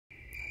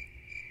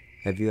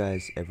Have you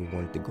guys ever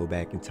wanted to go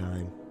back in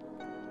time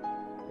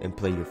and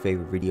play your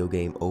favorite video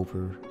game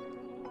over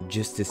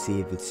just to see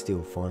if it's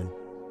still fun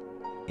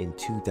in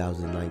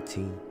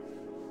 2019?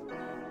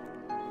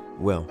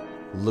 Well,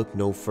 look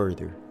no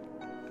further,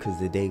 because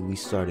today we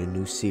start a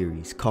new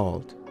series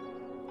called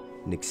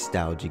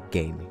Nostalgic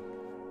Gaming.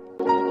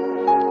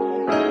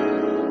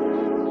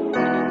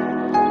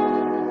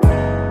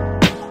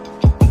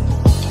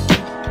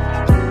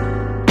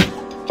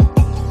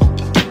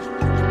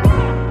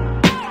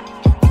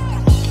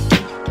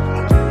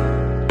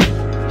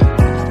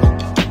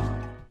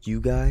 You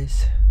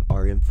guys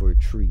are in for a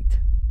treat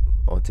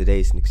on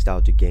today's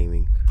Nostalgic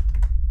Gaming.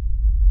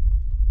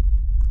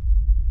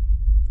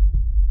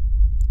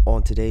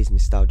 On today's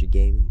Nostalgic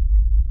Gaming,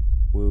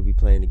 we will be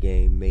playing a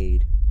game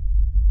made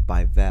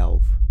by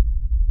Valve.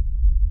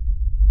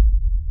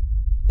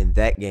 And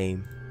that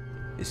game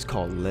is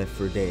called Left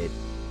 4 Dead.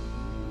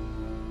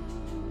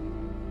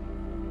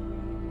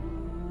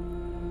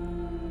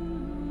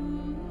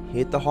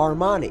 Hit the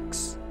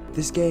harmonics.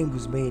 This game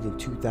was made in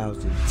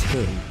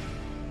 2010.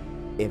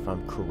 If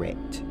I'm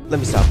correct. Let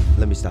me stop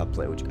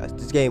playing with you guys.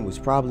 This game was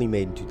probably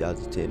made in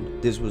 2010.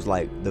 This was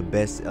like the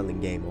best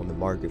selling game on the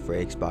market for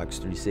Xbox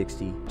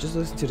 360. Just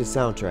listen to the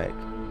soundtrack.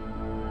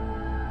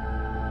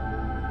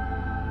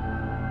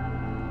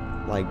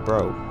 Like,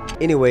 bro.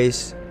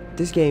 Anyways,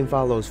 this game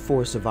follows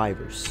 4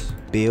 survivors: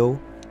 Bill,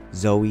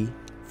 Zoe,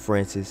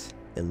 Francis,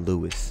 and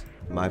Lewis.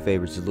 My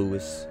favorite's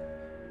Lewis.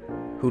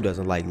 Who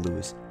doesn't like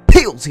Lewis?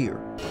 Peel's here.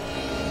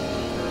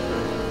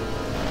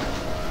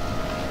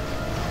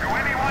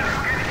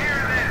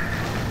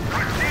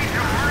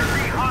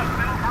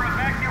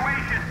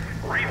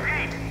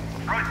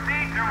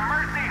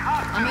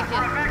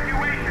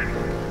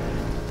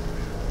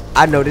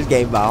 I know this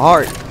game by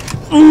heart.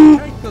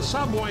 Take the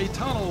subway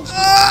tunnels.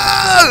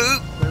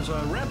 There's a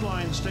red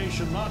line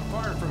station not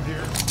far from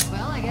here.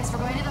 Well, I guess we're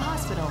going to the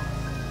hospital.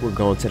 We're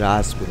going to the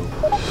hospital.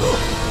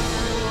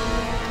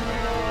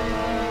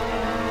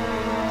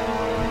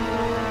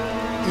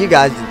 You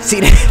guys didn't see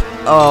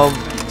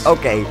that.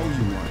 Okay.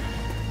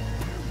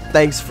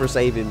 Thanks for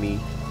saving me.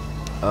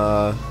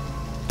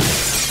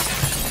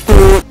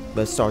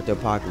 Let's start the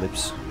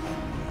apocalypse.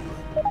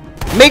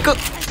 Mika!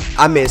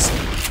 I missed.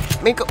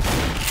 Mika!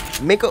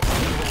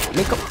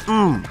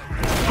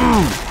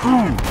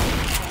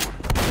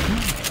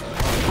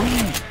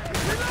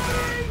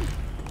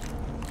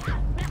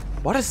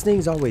 Why does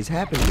things always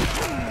happen to me?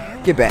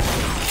 Get back.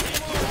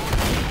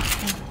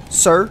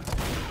 Sir,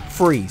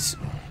 freeze.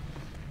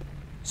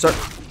 Sir.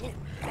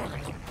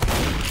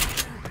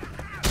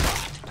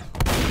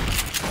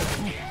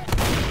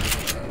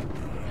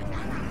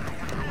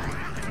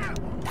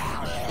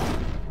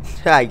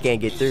 I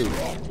can't get through.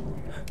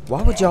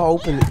 Why would y'all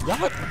open it?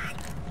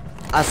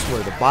 I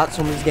swear, the bots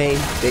on this game,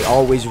 they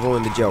always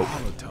ruin the joke.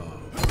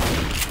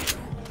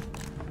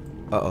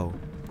 Uh-oh.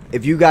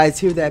 If you guys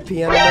hear that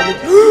piano melody,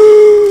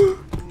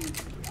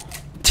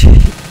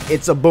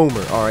 it's a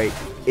boomer, alright?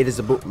 It is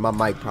a boomer. My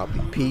mic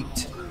probably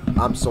peaked.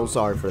 I'm so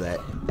sorry for that.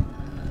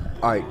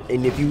 Alright,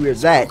 and if you hear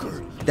that,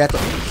 that's a...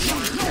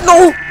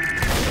 No!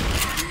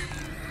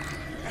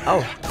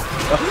 Oh.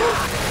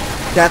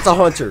 That's a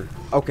hunter.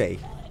 Okay.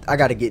 I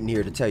gotta get in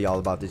here to tell y'all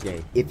about this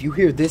game. If you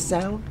hear this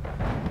sound,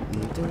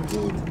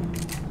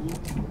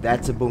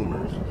 that's a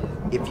boomer.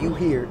 If you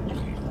hear,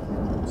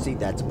 see,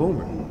 that's a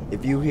boomer.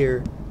 If you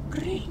hear,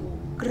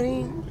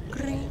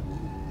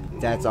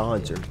 that's a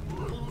hunter.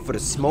 For the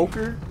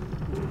smoker,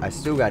 I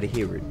still gotta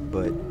hear it,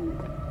 but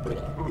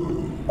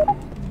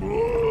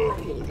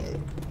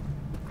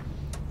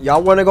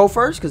y'all wanna go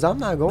first? Cause I'm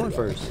not going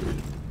first.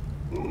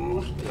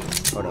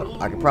 Hold up,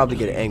 I can probably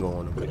get an angle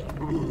on him.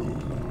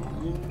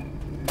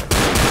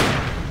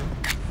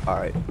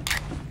 Alright.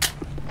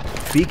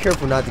 Be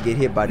careful not to get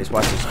hit by this.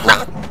 Watch this.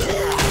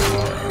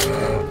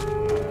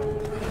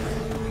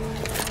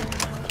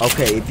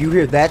 Okay, if you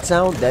hear that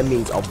sound, that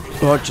means a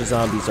bunch of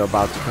zombies are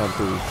about to come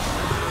through.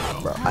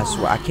 Bro, I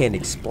swear, I can't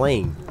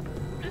explain.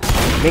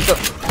 Make up.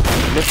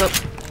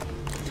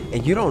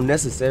 And you don't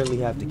necessarily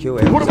have to kill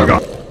everyone. What have I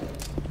got?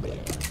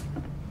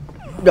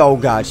 Oh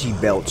god, she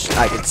belched.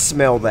 I can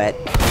smell that.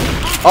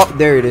 Oh,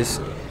 there it is.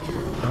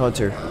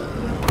 Hunter.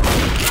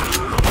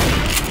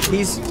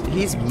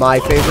 He's my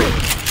favorite.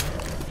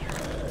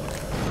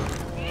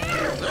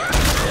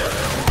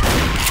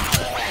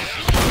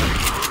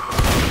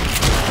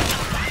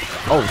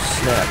 Oh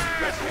snap.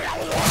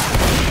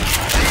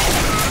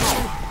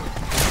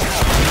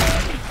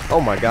 Oh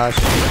my gosh.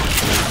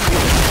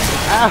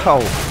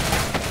 Ow.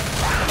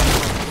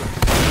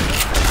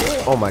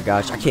 Oh my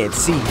gosh, I can't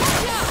see.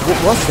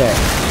 What's that?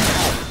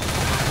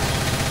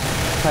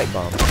 Pipe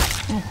bomb.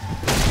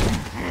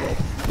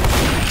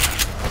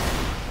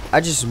 I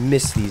just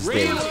miss these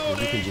days when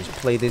you can just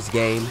play this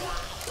game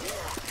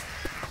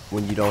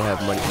when you don't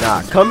have money.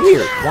 Nah, come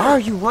here. Why are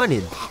you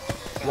running?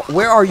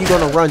 Where are you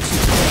gonna run to?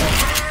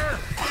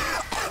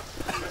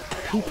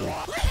 People.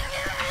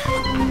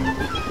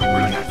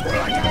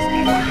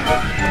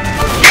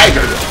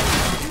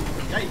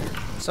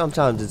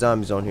 Sometimes the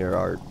zombies on here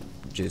are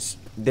just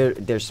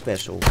they're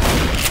special.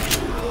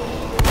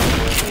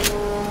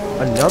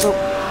 Another.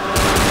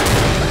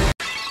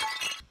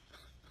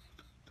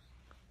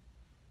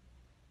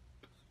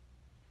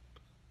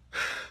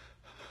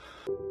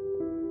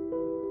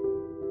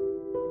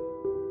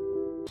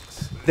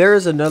 There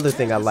is another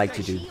thing I like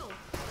to do.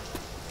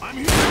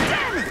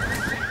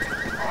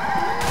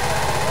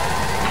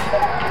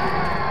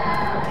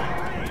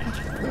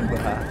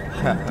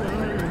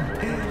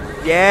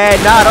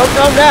 Yeah, nah, don't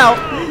come now.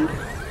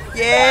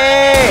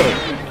 Yeah.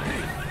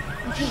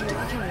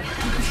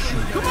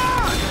 Come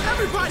on,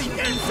 everybody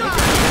inside.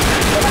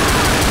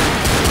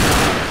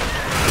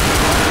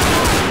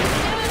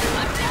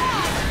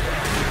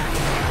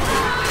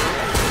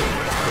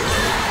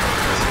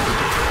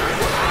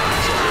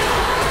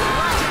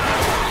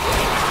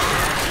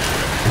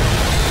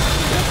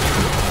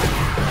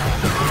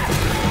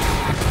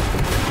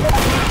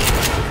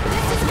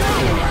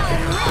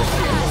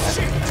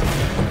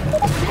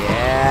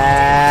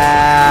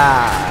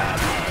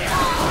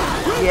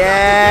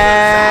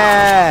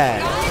 Yeah.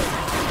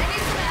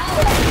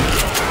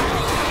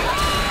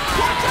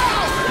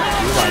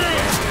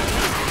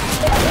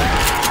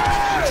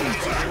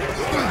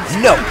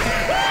 No.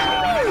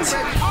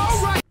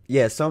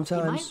 Yeah, You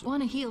sometimes might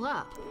want to heal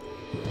up.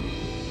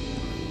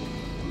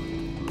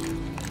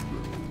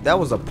 that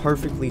was a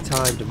perfectly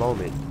timed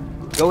moment.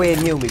 Go ahead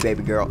and heal me,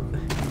 baby girl.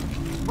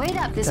 Wait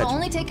up, this will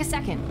only take a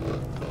second.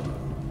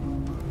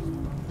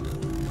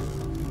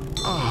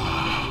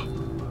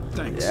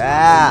 Thanks.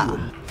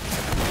 Yeah.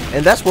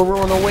 And that's where we're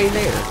on our way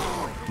there.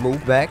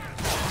 Move back.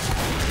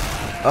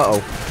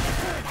 Uh-oh.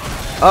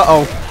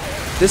 Uh-oh.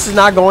 This is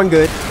not going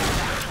good.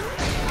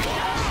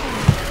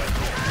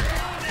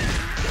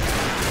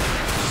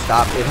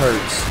 Stop. It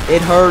hurts.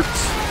 It hurts.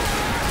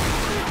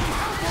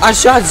 I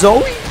shot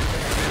Zoe?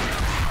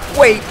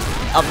 Wait.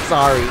 I'm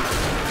sorry.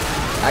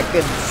 I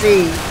couldn't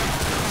see.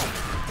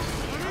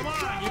 Come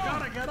on, you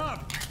gotta get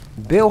up.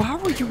 Bill, how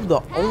are you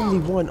the only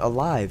one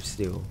alive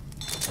still?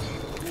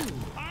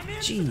 I'm in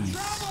Jeez.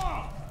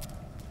 trouble.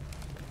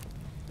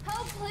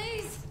 Help,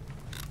 please.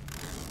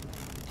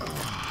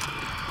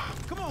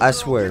 Come on, I girl,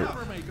 swear. get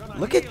over me. Gonna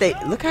Look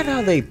heal at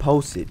how they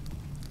posted.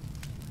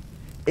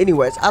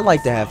 Anyways, I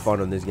like to have fun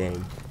on this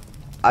game.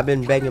 I've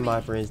been begging my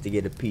friends to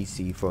get a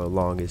PC for the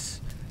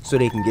longest so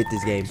they can get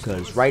this game,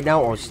 because right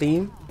now on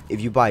Steam, if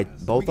you buy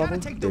both of them,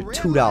 they're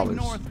 $2.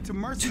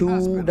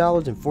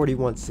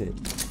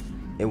 $2.41.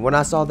 And when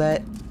I saw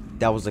that,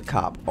 that was a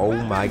cop. Oh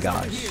my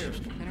gosh. Better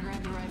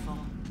grab the rifle.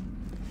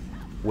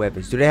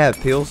 Weapons. Do they have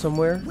pills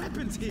somewhere?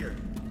 Weapons here.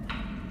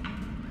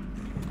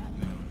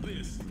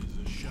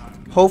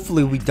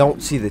 Hopefully we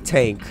don't see the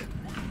tank,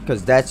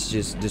 because that's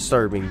just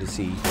disturbing to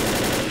see.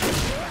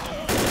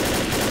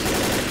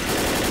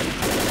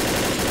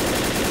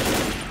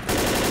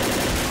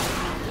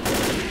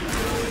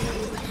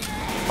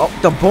 Oh,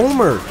 the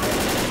boomer!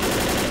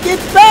 Get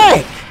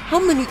back! How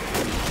many?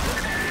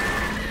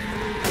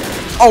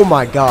 Oh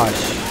my gosh,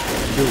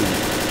 dude.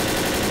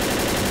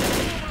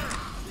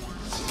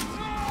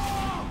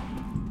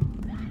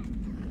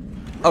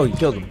 Oh, you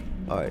killed him.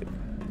 Alright.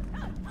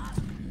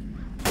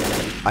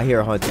 I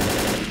hear hunting.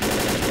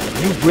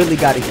 You really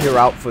got to hear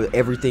out for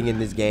everything in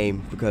this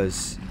game,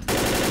 because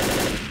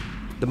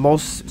the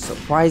most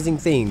surprising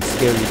things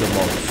scare you the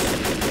most.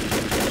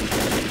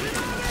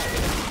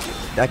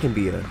 That can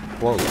be a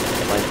quote. I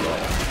like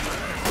that.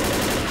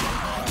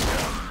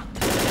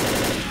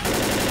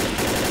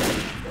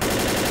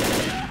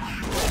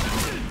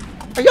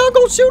 Are y'all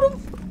gonna shoot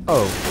him?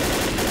 Oh.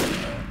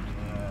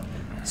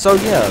 So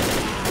yeah.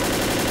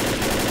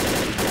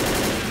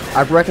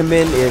 I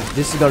recommend, if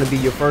this is gonna be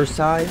your first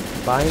time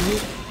buying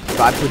it, if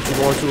I put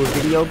you onto a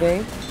video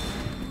game,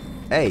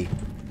 hey,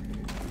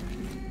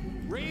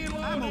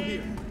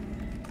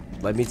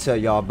 let me tell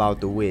y'all about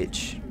the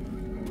witch.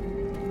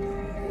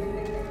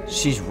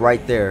 She's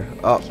right there.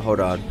 Oh, hold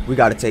on. We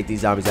gotta take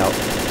these zombies out.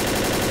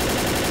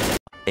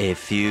 A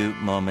few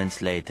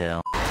moments later.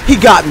 He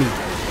got me!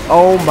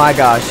 Oh my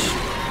gosh.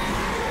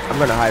 I'm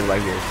gonna hide right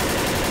here.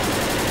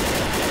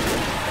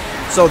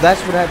 So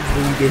that's what happens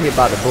when you get hit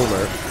by the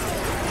boomer.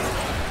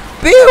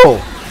 Bill!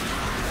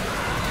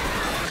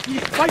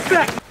 Fight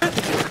back!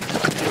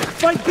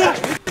 Fight back!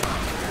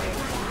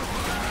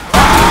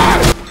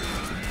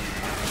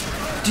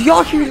 Do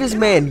y'all hear this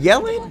man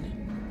yelling?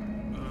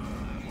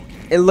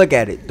 And look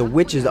at it. The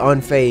witch is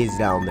unfazed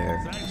down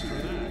there.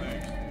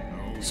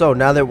 So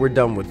now that we're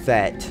done with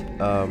that,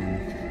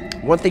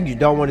 one thing you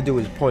don't want to do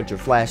is point your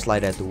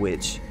flashlight at the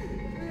witch.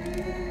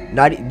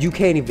 You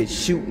can't even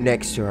shoot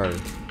next to her,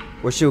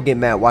 or she'll get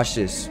mad. Watch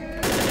this.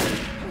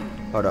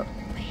 Hold up.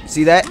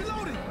 See that?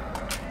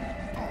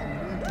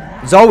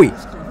 Zoe!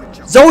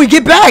 Zoe,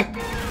 get back!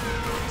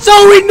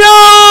 Zoe,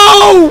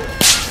 no!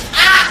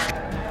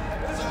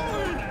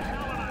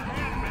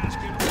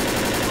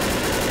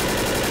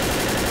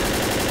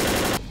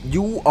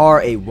 You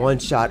are a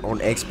one-shot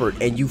on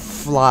expert, and you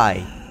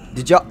fly.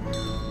 Did y'all...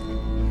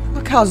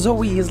 Look how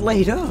Zoe is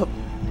laid up.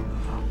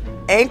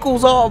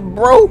 Ankles all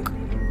broke.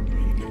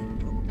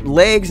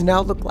 Legs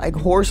now look like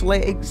horse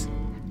legs.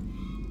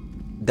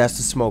 That's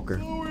the smoker.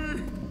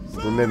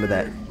 Remember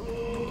that.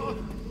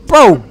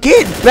 Bro,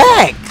 get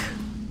back!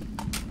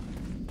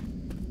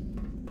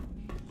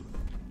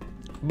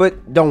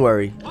 But don't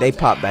worry, they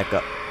pop back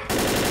up.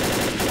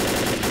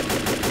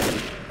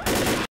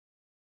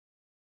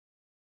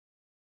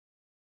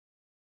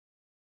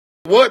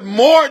 What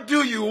more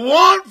do you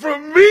want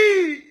from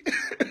me?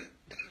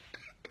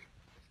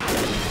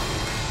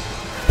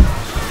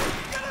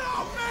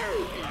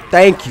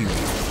 Thank you.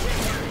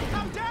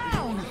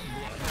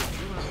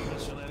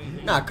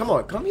 Nah, come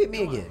on, come hit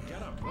me again.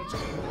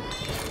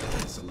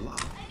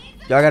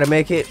 Y'all gotta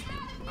make it.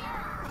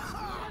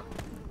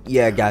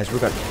 Yeah, guys,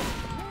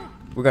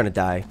 we're gonna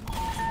die.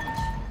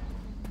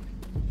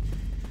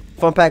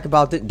 Fun fact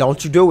about it,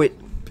 don't you do it.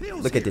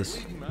 Look at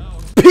this.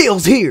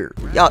 Pills here.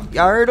 Y'all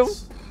heard him?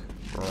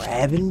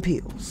 Grabbing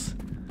pills.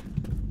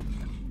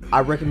 I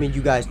recommend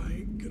you guys.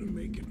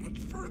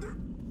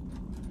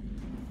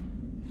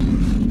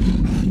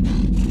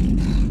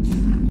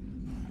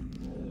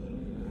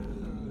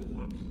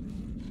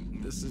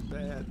 This is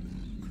bad.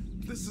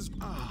 This is.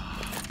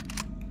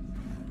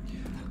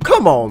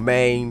 Come on,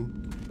 man.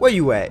 Where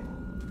you at?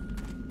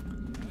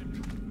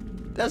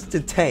 That's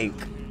the tank.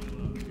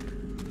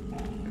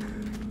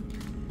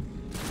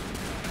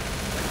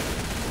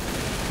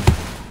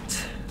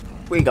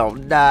 We gonna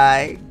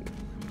die.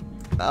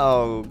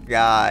 Oh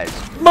gosh.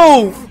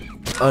 Move!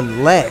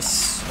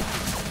 Unless.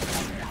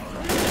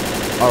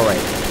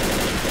 Alright.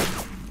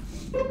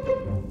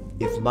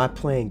 If my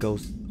plan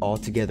goes all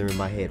together in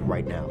my head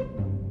right now.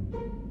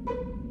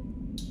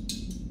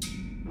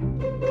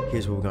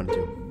 Here's what we're gonna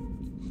do.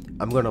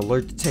 I'm gonna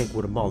alert the tank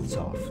with a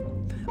Molotov.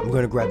 I'm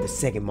gonna grab the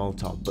second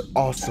Molotov, but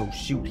also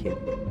shoot him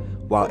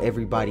while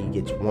everybody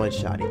gets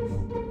one-shotted.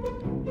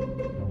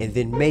 And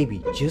then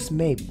maybe, just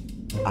maybe,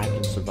 I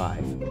can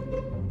survive.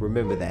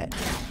 Remember that.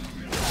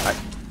 Alright.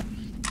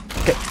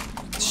 Okay.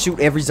 Shoot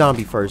every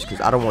zombie first,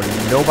 because I don't want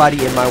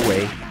nobody in my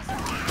way.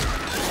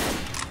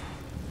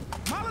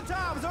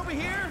 Molotov's over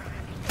here.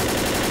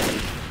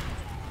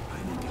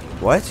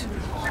 What?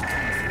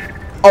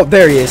 Oh,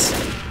 there he is.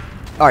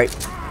 Alright.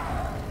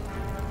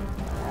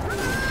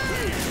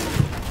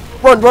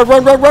 Run, run,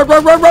 run, run, run,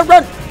 run, run, run,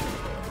 run!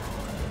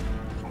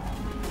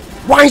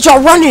 Why ain't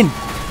y'all running?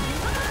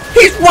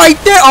 He's right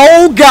there!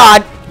 Oh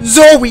god!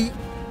 Zoe!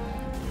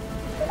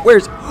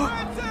 Where's...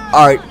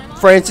 Alright,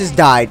 Francis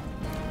died.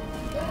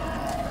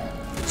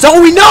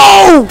 Zoe,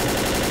 no!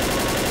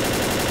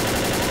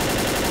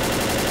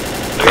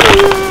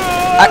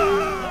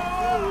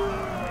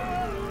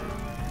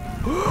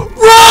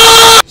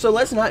 Run! So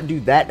let's not do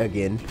that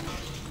again.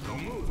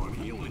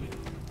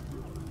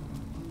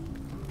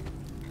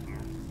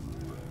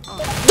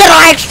 Did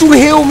I ask you to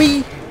heal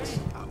me?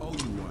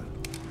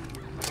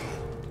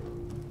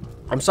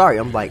 I'm sorry,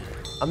 I'm not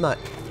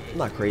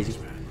crazy.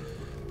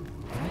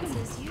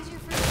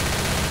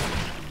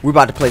 We're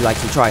about to play like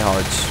some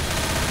tryhards.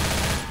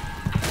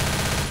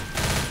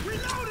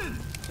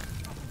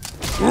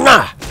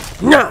 Nah!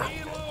 Nah!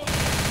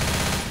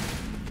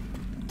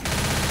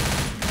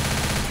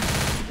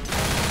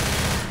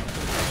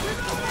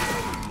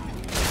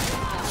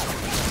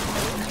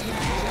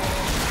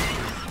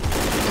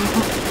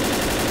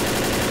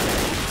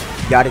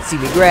 Y'all didn't see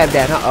me grab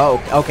that, huh?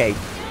 Oh, okay.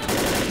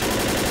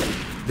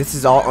 This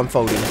is all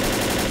unfolding.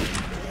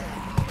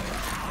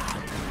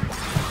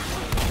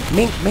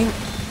 Mink, mink.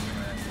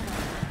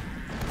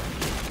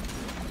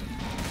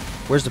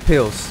 Where's the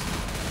pills?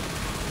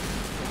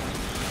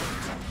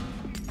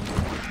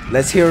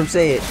 Let's hear him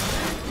say it.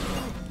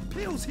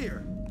 Pills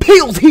here.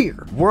 Pills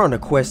here! We're on a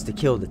quest to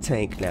kill the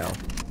tank now.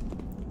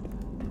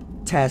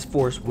 Task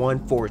Force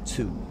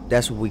 142.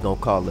 That's what we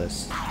gonna call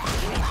this.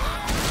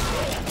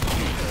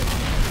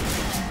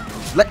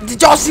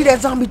 Did y'all see that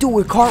zombie do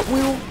a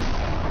cartwheel?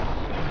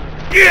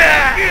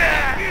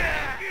 Yeah!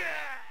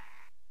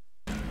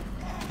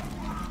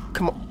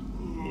 Come on.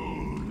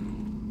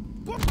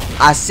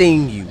 I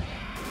seen you.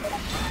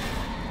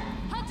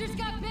 Hunter's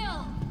got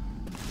Bill.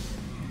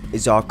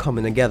 It's all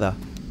coming together.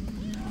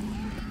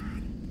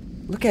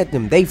 Look at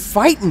them. They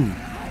fighting.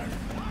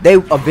 They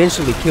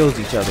eventually kills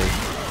each other.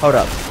 Hold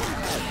up.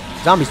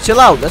 Zombies, chill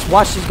out. Let's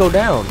watch this go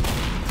down.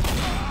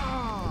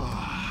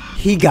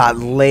 He got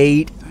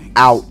laid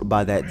out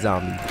by that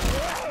zombie.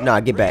 Nah,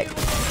 get back.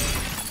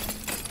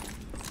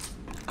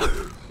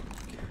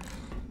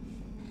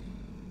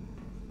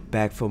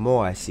 Back for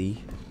more, I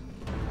see.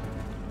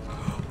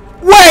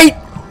 Wait!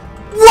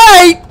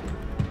 Wait!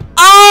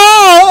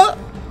 Ah!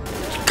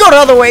 Go the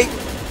other way.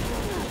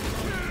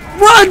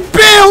 Run,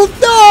 Bill!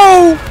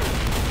 No!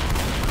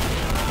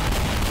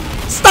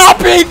 Stop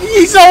it!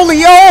 He's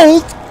only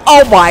old!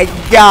 Oh my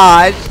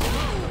gosh!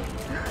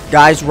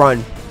 Guys,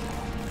 run.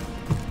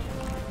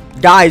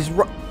 Guys,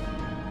 run.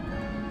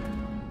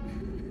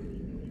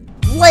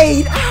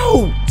 Laid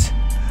out!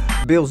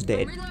 Bill's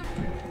dead.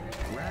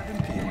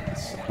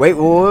 Wait,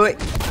 wait, wait.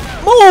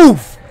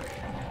 Move!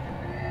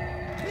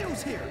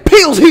 Pills here.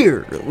 Pills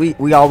here!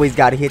 We always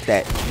gotta hit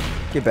that.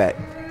 Get back.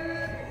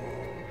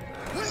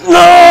 No!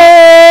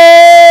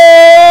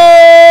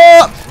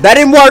 That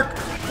didn't work!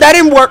 That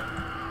didn't work!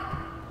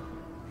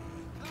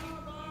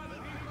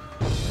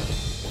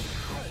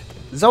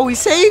 Zoe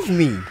saved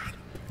me.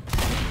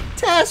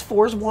 Task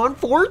Force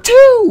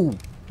 142.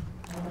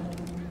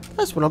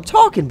 That's what I'm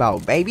talking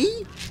about,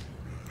 baby.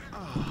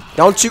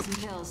 Don't you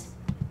Pills.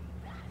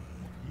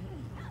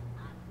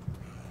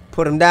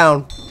 put him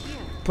down.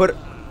 Put.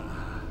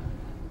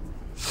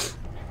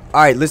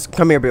 All right, listen.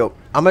 Come here, Bill.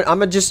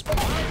 I'ma just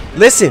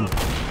listen.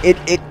 It.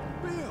 Bill,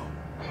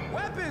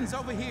 weapons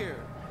over here.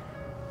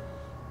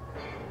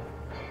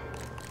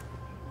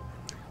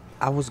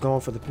 I was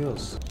going for the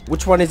pills.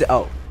 Which one is it?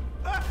 Oh,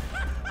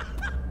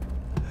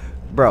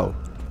 bro.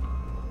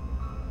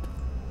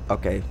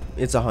 Okay,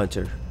 it's a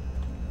hunter.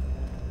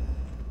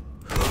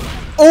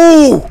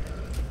 Oh!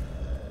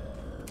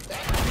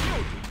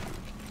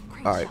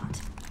 All right.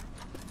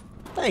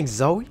 Thanks,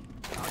 Zoe.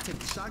 I'll take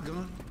the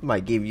shotgun.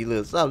 Might give you a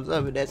little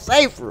something in that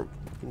safe room.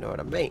 You know what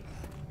I mean?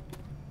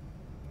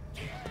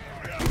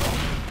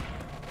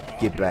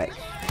 Get back.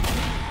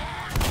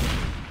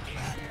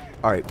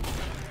 All right.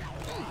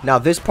 Now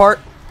this part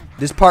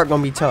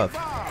gonna be tough.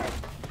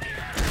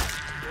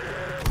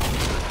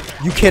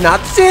 You cannot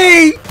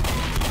see.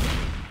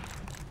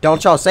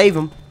 Don't y'all save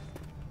him.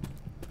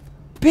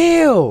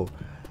 Bill,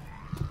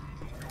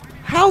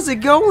 how's it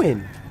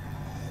going?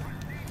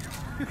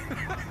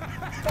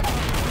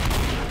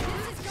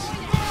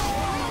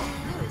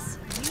 Lewis,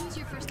 use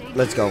your first aid.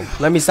 Let's go.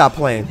 Let me stop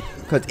playing,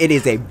 because it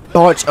is a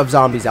bunch of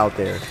zombies out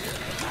there.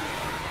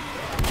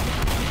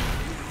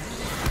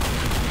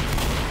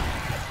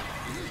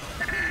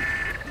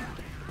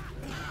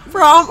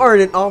 Bro, I'm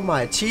earning all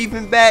my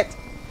achievement back.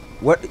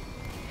 What?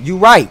 You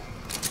right.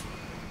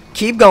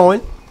 Keep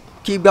going.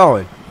 Keep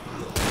going.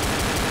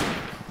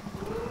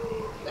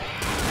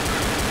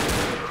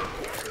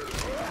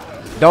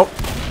 Don't.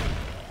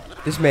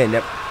 This man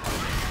never.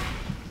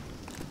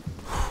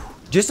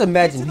 Just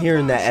imagine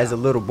hearing that as a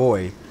little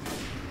boy.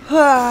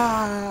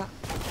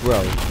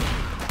 Bro.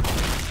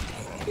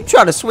 You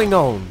try to swing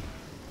on.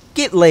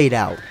 Get laid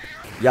out.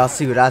 Y'all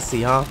see what I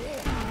see, huh?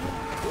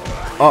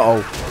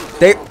 Uh-oh.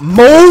 They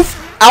move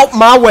out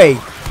my way.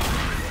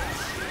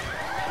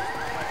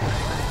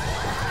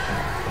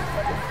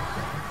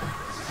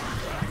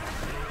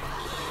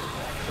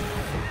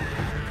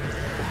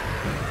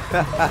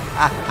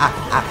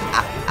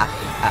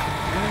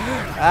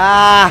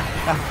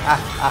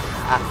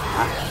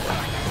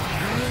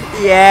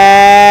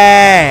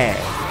 Yeah.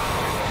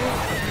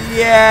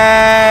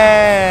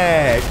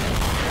 Yeah.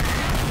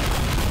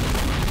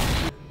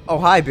 Oh,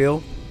 hi,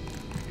 Bill.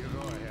 You go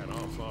ahead,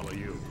 I'll follow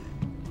you.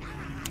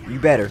 You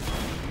better.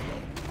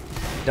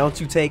 Don't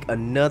you take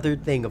another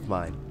thing of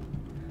mine.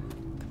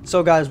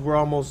 So guys, we're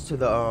almost to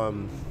the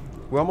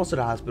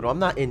hospital. I'm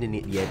not ending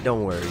it yet,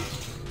 don't worry.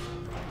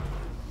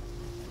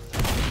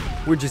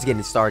 We're just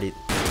getting started.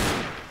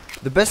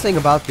 The best thing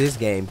about this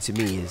game to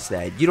me is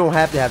that you don't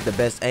have to have the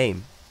best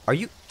aim. Are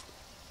you?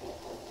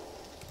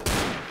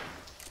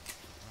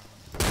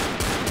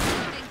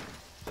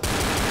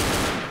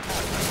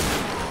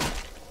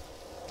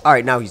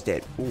 Alright, now he's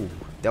dead. Ooh,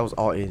 that was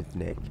all in his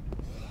neck.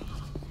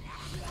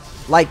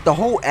 Like, the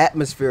whole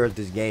atmosphere of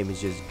this game is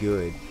just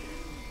good.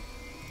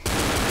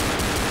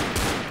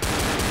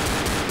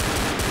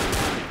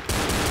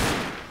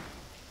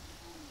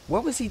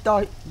 What was he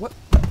thought? What?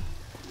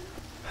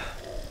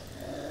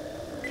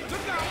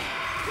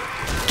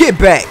 Get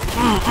back!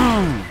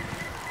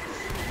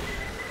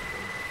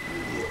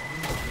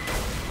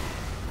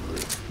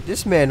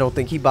 This man don't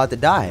think he about to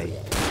die.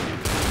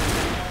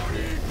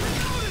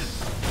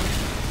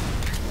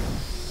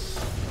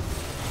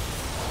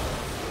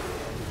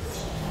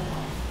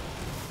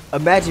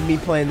 Imagine me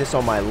playing this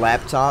on my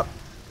laptop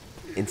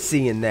and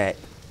seeing that.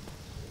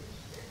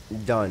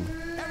 Done.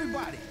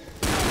 Everybody.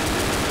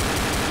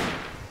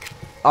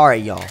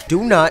 Alright, y'all.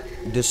 Do not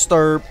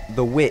disturb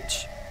the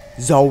witch.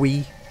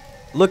 Zoe,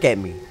 look at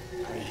me.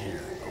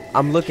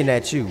 I'm looking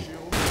at you.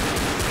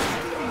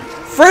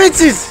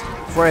 Francis!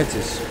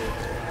 Francis.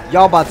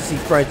 Y'all about to see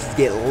Francis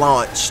get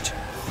launched.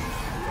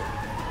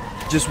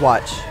 Just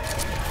watch.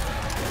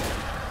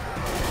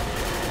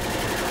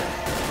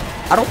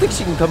 I don't think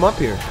she can come up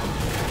here.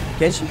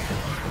 Can she?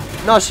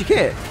 No, she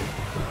can't.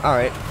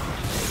 Alright.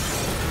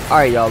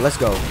 Alright, y'all. Let's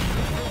go.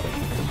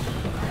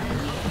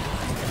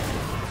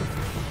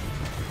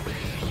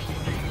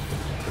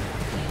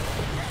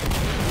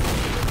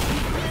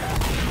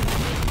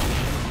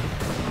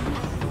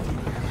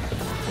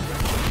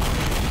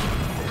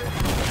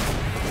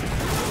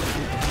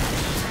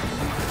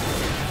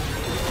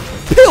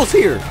 Bill's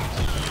here.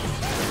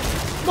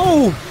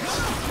 Move.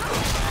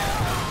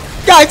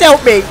 Guys,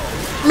 help me.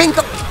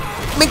 Minko.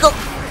 Minko.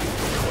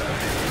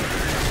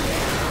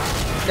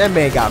 That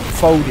man got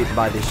folded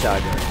by this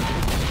shotgun.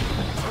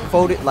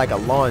 Folded like a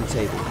lawn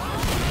table.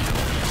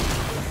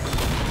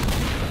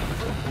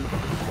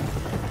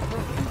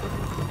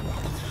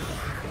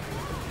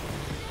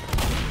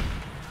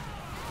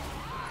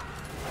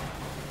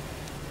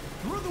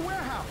 We're in the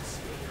warehouse.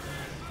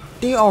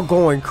 They are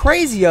going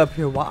crazy up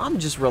here while I'm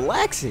just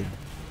relaxing.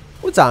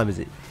 What time is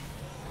it?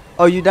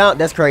 Oh, you down?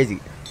 That's crazy.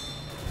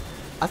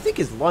 I think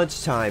it's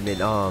lunchtime in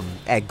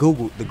at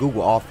the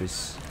Google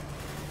office.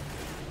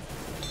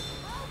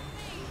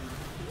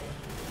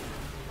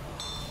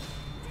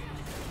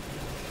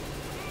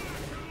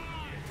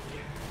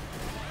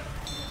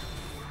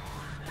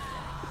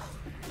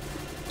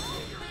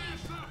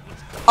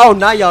 Oh,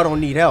 now y'all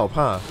don't need help,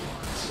 huh?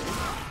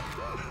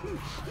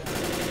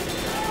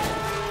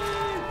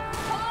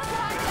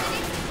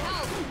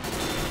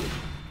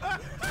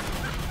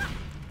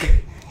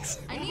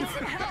 I need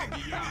some help.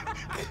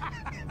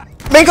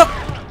 Make up.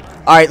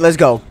 All right, let's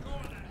go.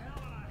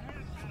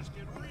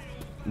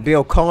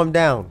 Bill, calm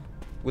down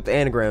with the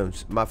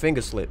anagrams. My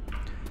finger slipped.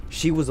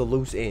 She was a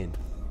loose end.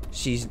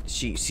 She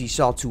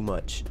saw too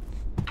much.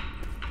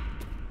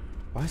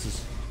 Why is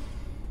this?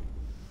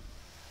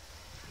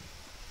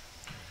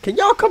 Can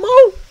y'all come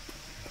on?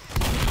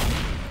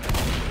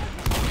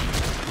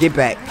 Get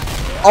back.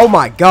 Oh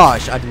my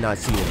gosh, I did not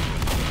see him.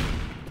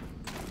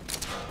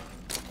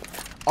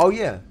 Oh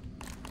yeah.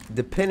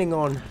 Depending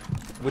on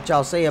what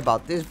y'all say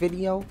about this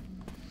video,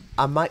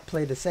 I might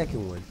play the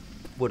second one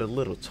with a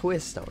little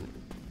twist on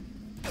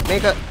it.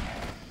 Make up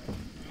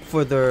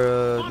for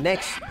the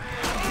next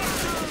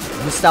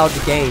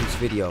nostalgia games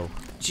video.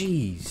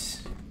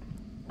 Jeez.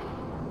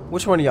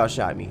 Which one of y'all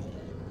shot me?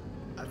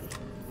 I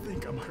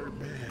think I'm hurt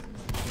bad.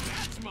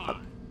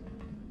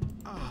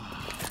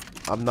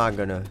 I'm not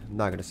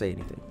gonna say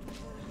anything.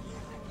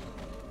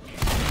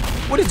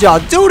 What did y'all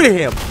do to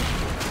him?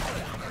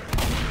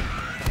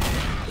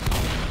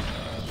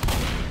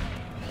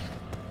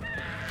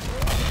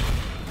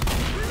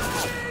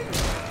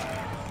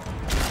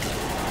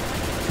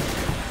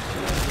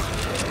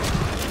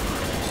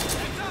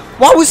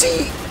 Why was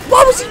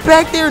he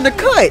back there in the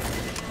cut?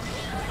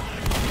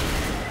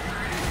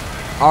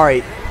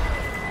 Alright.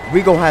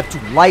 We gonna have to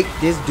light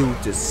this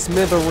dude to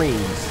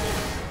smithereens.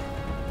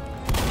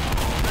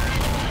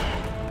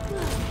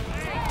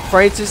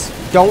 Francis,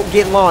 don't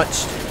get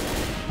launched.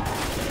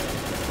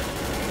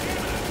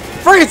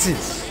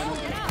 Francis!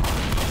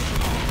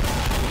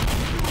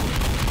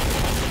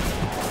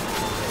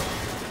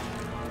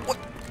 What?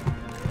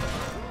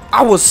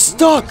 I was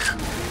stuck.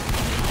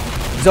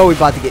 Zoe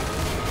about to get...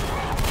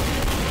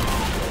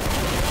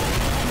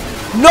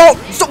 No!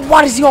 So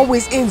why does he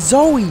always end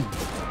Zoe?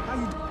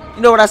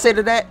 You know what I say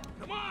to that?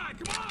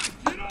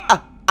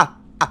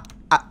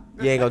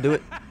 You ain't gonna do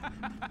it?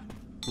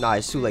 Nah,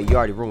 it's too late. You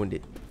already ruined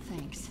it.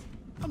 Thanks.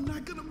 I'm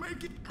not gonna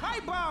make it.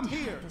 Pipe bomb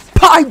here.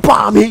 Pipe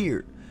bomb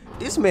here!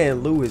 This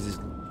man Lewis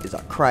is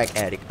a crack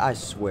addict, I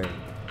swear.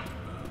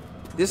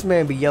 This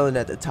man be yelling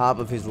at the top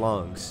of his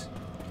lungs.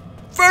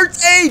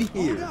 First aid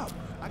here!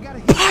 I gotta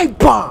hit. Pipe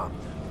bomb!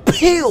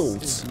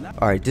 Pills!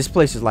 Alright, this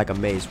place is like a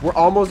maze. We're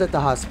almost at the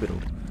hospital.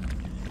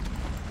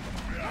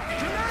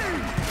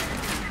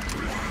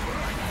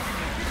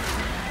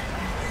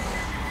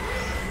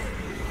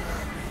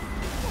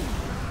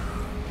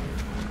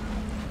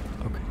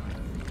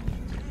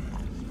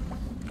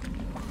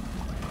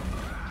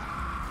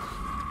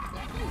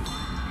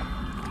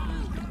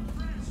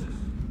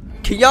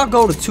 Can y'all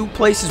go to two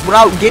places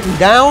without getting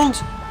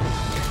downed?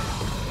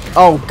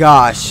 Oh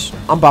gosh,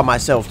 I'm by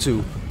myself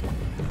too.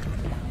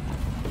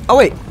 Oh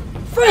wait,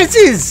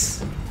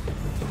 Francis!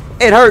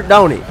 It hurt,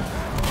 don't it?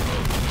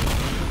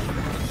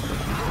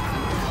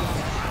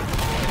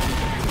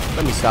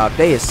 Let me stop.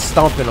 They is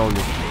stomping on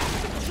this.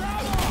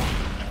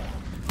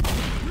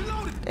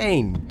 They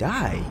ain't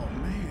die.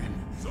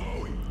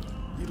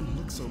 You don't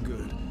look so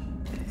good.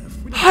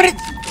 How did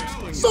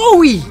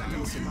Zoe?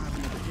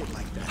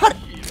 How did...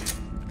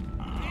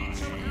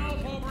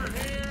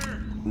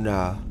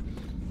 Nah.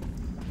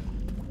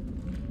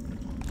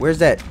 Where's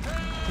that?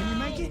 Can you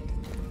make it?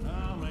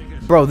 I'll make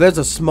it. Bro, there's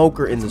a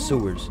smoker in the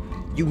sewers.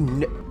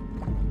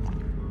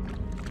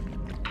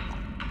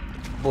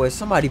 Boy,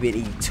 somebody been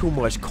eating too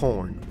much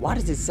corn. Why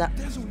does it sound...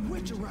 There's a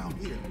witch around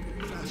here.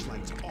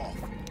 Flashlight's off.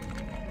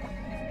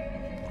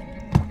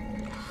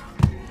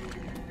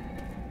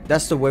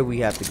 That's the way we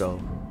have to go.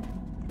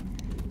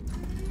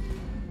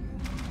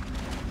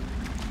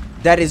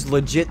 That is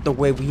legit the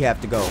way we have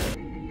to go.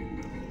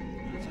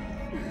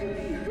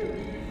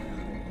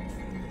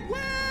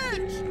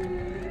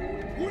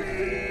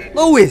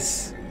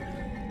 Lewis!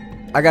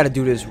 I gotta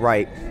do this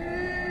right.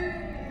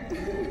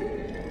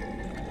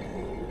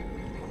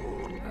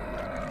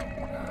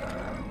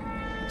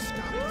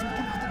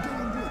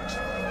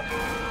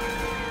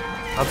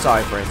 I'm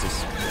sorry,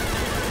 Francis.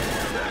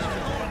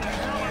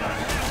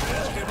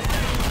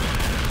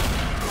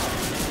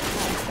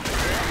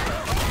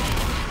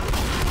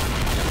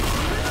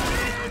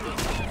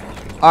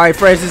 Alright,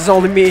 Francis, it's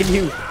only me and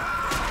you.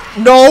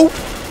 No!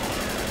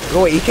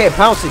 No, he can't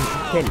pounce it,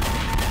 can he?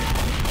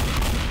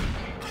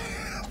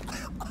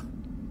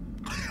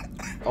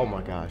 Oh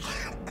my gosh.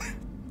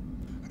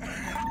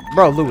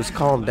 Bro, Lewis,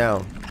 calm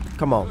down.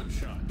 Come on.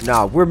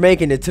 Nah, we're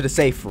making it to the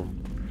safe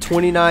room.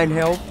 29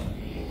 health.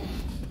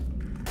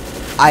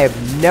 I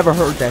have never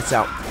heard that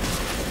sound.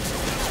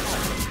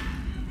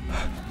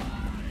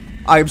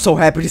 I am so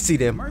happy to see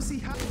them.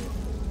 Mercy.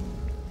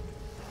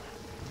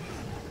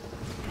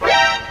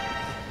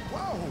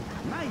 Whoa,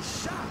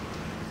 nice shot.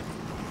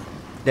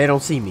 They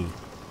don't see me.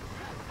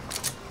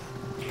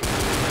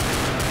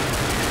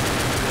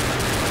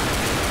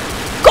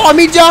 Call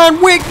me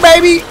John Wick,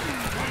 baby!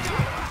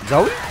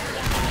 Zoe?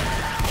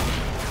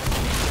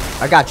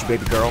 I got you,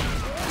 baby girl.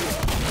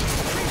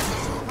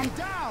 I'm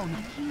down.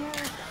 here.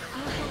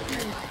 I'll help you.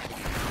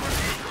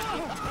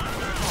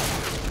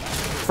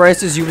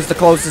 Francis, you was the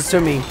closest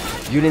to me.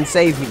 You didn't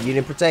save me. You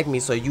didn't protect me,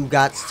 so you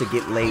got to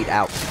get laid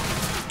out.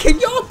 Can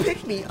y'all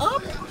pick me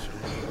up?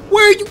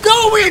 Where are you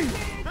going?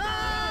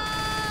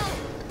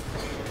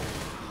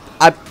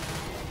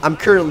 I'm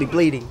currently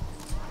bleeding.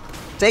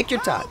 Take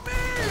your time.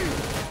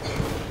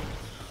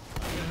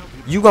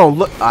 You gonna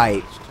look.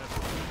 Alright.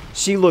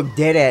 She looked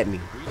dead at me.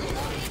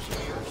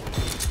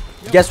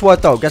 Guess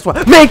what though? Guess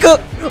what?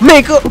 Minka!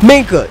 Minka!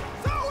 Minka!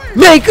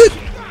 Minka!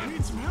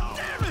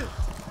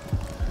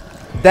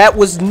 That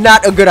was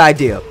not a good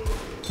idea.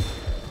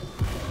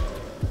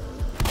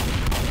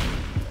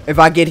 If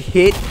I get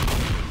hit,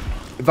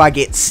 if I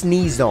get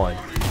sneezed on,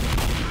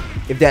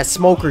 if that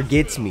smoker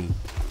gets me,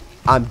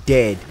 I'm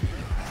dead.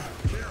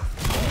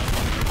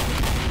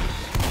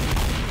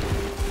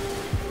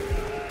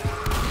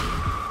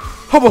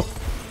 Hobo!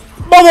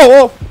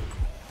 Bobo!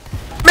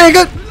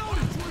 Mega!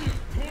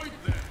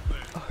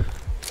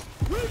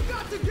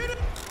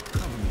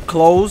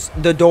 Close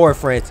the door,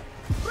 friends.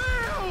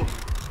 Well,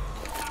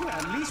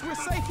 at least we're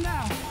safe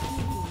now.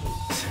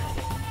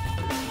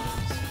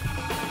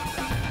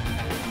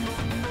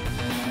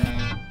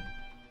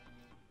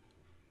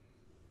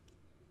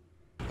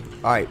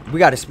 Alright, we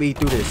gotta speed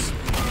through this.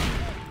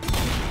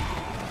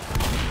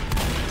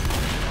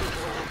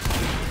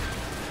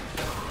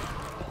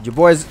 Your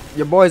boys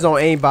on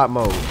aimbot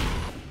mode. Are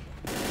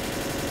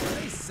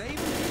they saving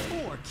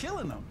people or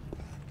killing them?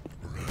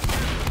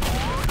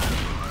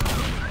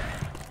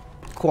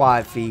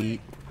 Quad feed.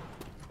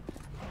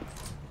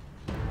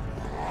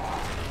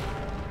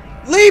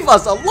 Leave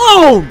us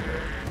alone!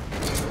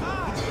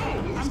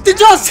 Did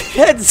y'all see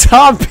that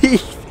zombie?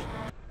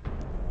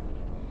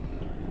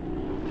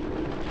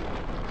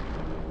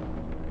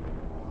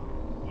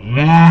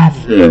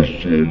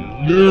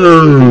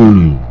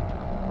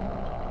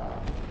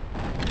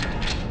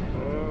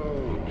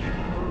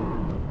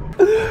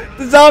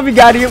 The zombie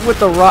got hit with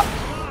the rock.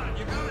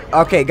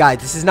 Okay, guys,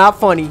 this is not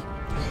funny.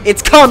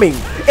 It's coming.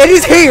 It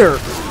is here.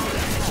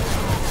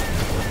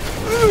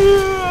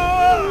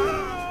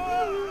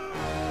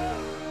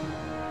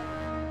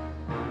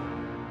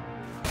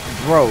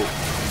 Bro,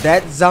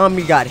 that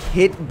zombie got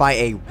hit by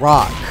a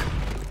rock.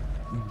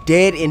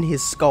 Dead in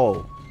his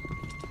skull.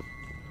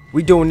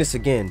 We doing this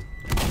again.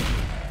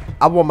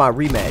 I want my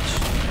rematch.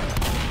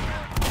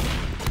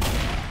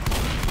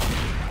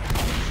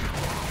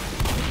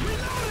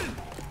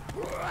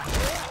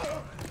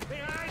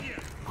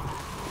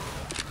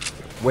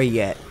 Where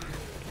you at?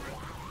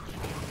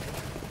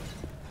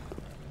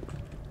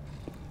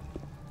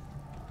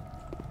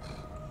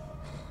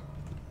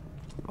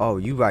 Oh,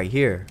 you right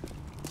here.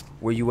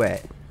 Where you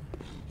at?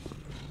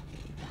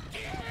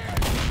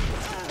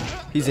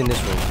 He's in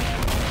this room.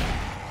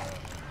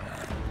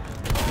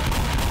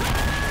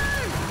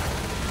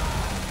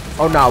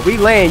 Oh no, we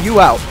laying you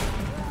out.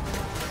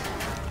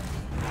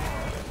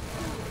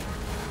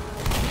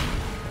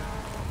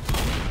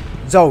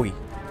 Zoe,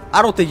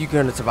 I don't think you're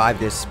gonna survive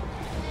this.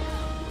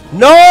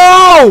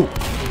 No!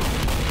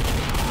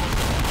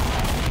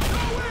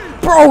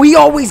 Bro, he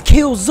always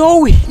kills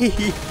Zoe.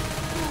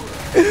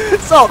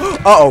 So,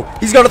 uh-oh,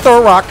 he's gonna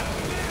throw a rock.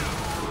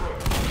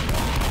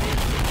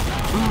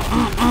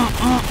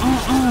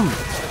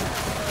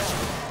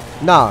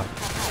 Nah.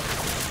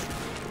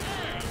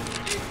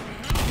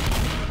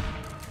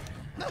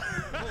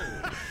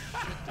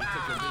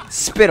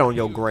 Spit on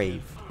your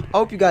grave. I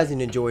hope you guys are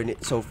enjoying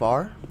it so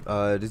far.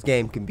 This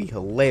game can be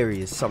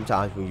hilarious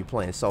sometimes when you're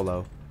playing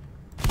solo.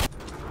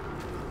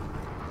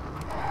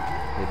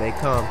 Here they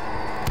come.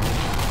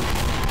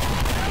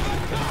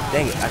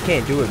 Dang it, I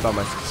can't do it by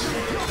myself.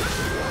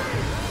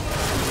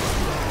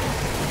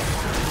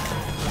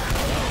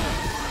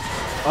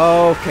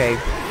 Okay.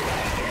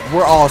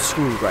 We're all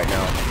screwed right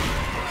now.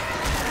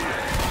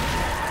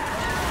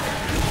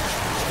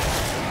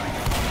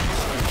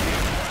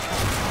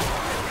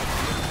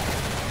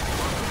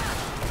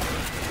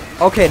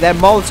 Okay, that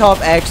Molotov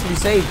actually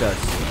saved us.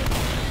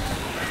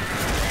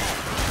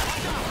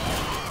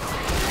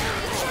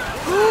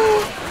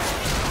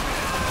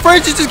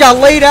 Francis just got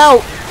laid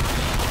out.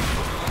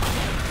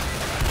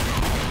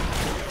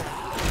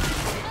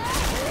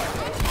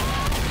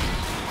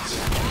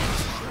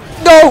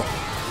 No!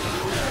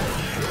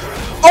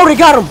 Oh, they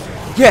got him!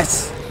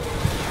 Yes!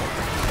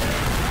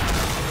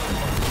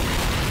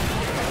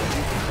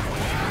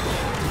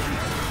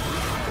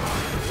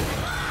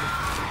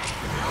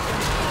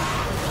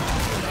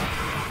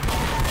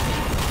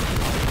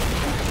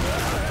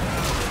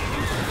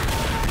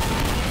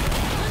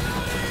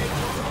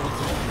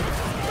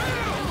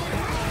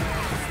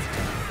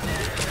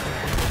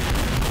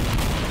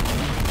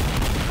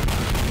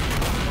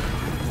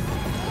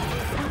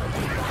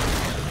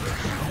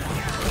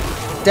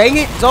 Dang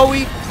it,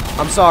 Zoe!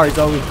 I'm sorry,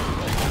 Zoe.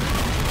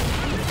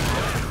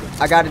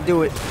 I gotta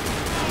do it.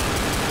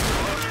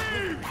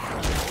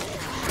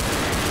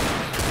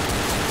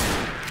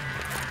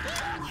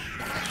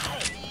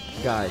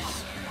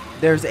 Guys,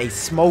 there's a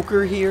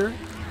smoker here.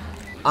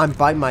 I'm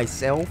by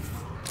myself.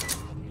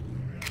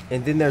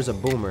 And then there's a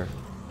boomer.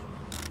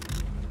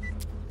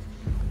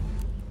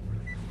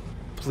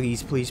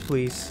 Please, please,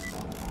 please.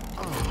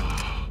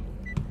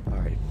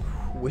 Alright.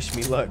 Wish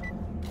me luck.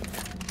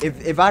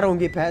 If I don't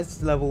get past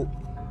this level,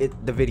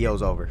 the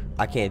video's over.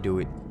 I can't do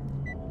it.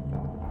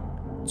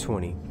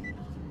 20.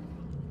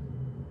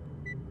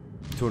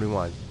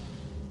 21.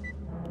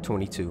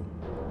 22.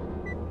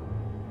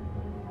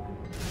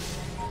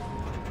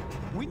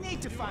 We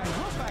need to find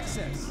roof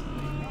access.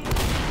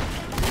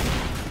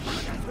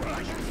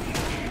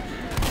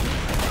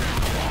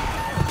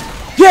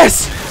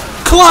 Yes!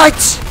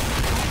 Clutch!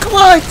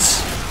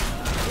 Clutch!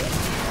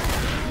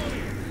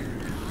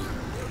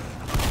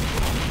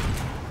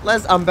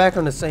 I'm back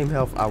on the same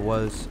health I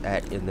was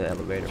at in the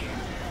elevator.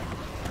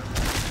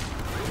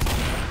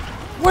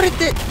 What did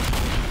it?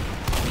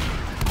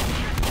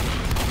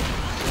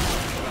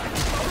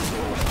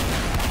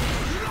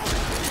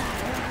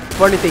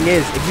 Funny thing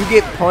is, if you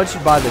get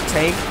punched by the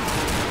tank,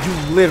 you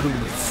literally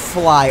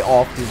fly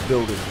off this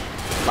building.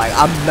 Like,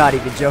 I'm not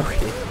even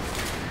joking.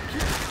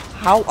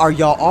 How are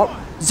y'all all?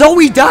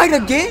 Zoe died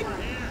again?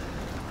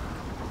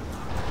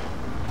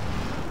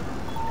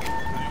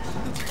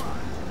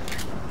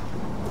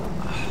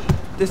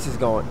 This is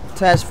going.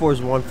 Task Force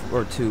 1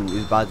 or 2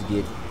 is about to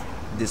get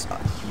this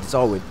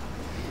Zoe,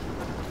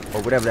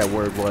 or whatever that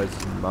word was.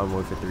 Modern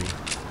Warfare 3.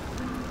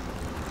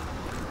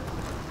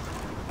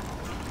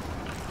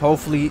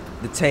 Hopefully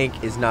the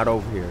tank is not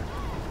over here.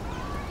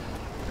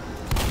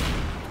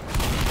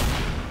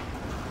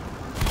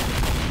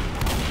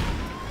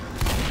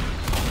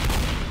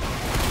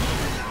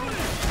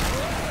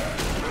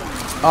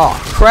 Oh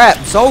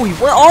crap, Zoe,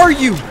 where are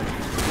you?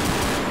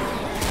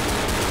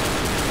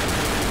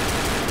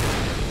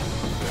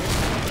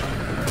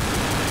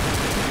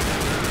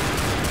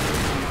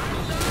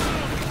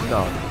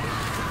 No.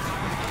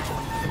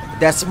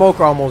 That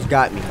smoker almost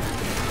got me.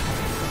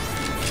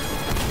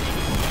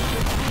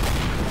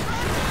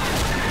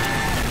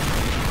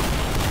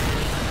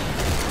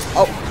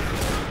 Oh.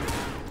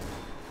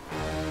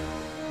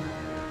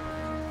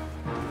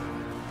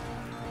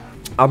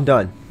 I'm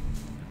done.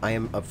 I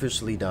am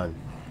officially done.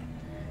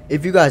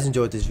 If you guys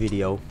enjoyed this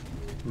video,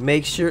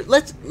 make sure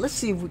let's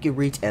see if we can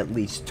reach at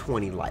least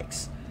 20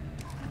 likes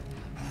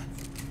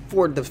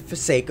for the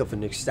sake of a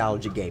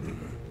nostalgia gaming.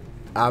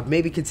 I'll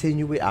maybe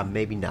continue it, I'll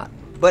maybe not,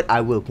 but I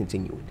will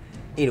continue it.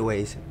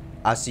 Anyways,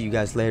 I'll see you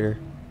guys later.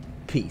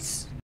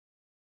 Peace.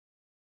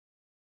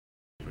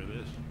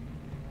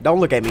 Don't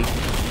look at me.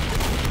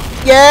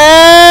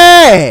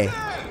 Yeah!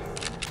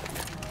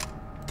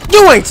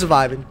 You ain't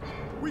surviving.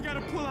 We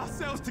gotta pull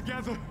ourselves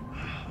together.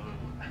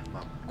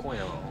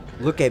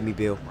 Look at me,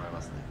 Bill.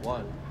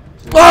 One.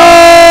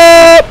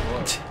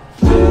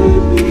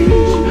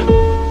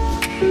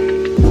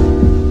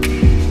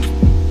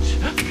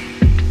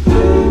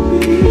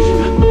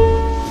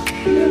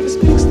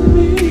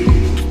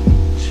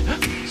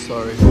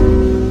 Sorry.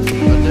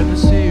 I never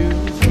see you.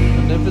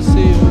 I never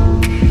see you.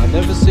 I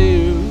never see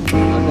you.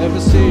 I never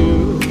see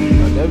you.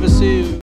 I never see you.